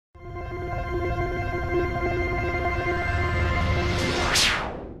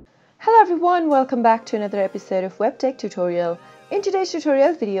everyone, welcome back to another episode of Web Tech Tutorial. In today's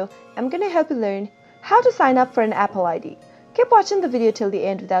tutorial video, I'm going to help you learn how to sign up for an Apple ID. Keep watching the video till the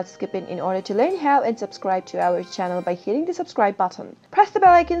end without skipping in order to learn how and subscribe to our channel by hitting the subscribe button. Press the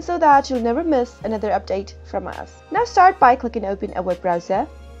bell icon so that you'll never miss another update from us. Now start by clicking open a web browser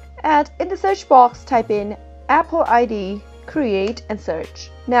and in the search box type in Apple ID, create and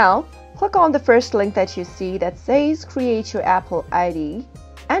search. Now click on the first link that you see that says create your Apple ID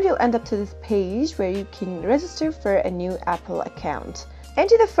and you'll end up to this page where you can register for a new Apple account.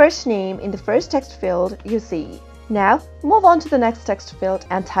 Enter the first name in the first text field you see. Now move on to the next text field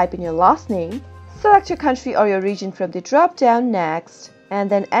and type in your last name. Select your country or your region from the drop down next and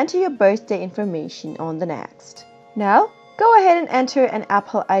then enter your birthday information on the next. Now go ahead and enter an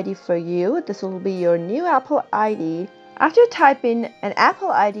Apple ID for you. This will be your new Apple ID. After you type in an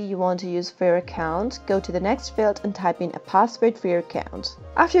Apple ID you want to use for your account, go to the next field and type in a password for your account.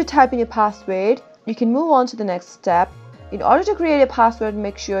 After you type in your password, you can move on to the next step. In order to create a password,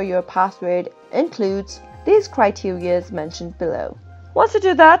 make sure your password includes these criteria mentioned below. Once you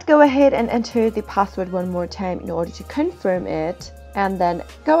do that, go ahead and enter the password one more time in order to confirm it. And then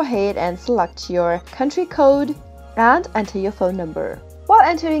go ahead and select your country code and enter your phone number. While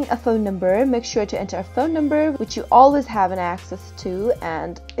entering a phone number, make sure to enter a phone number which you always have an access to,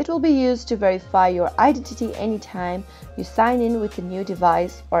 and it will be used to verify your identity anytime you sign in with a new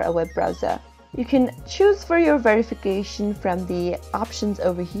device or a web browser. You can choose for your verification from the options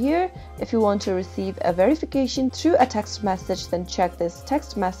over here. If you want to receive a verification through a text message, then check this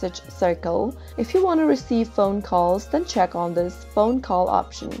text message circle. If you want to receive phone calls, then check on this phone call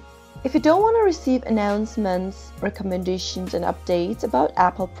option. If you don't want to receive announcements, recommendations and updates about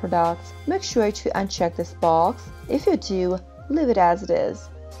Apple products, make sure to uncheck this box. If you do, leave it as it is.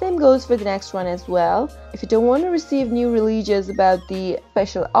 Same goes for the next one as well. If you don't want to receive new releases about the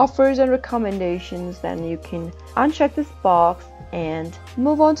special offers and recommendations, then you can uncheck this box and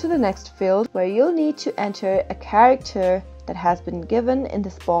move on to the next field where you'll need to enter a character that has been given in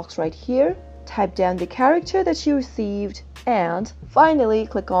this box right here. Type down the character that you received and finally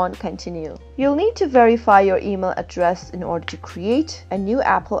click on continue. You'll need to verify your email address in order to create a new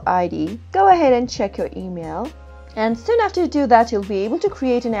Apple ID. Go ahead and check your email. And soon after you do that, you'll be able to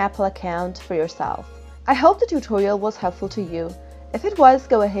create an Apple account for yourself. I hope the tutorial was helpful to you. If it was,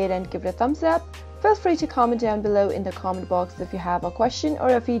 go ahead and give it a thumbs up. Feel free to comment down below in the comment box if you have a question or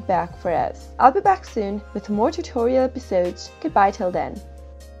a feedback for us. I'll be back soon with more tutorial episodes. Goodbye till then.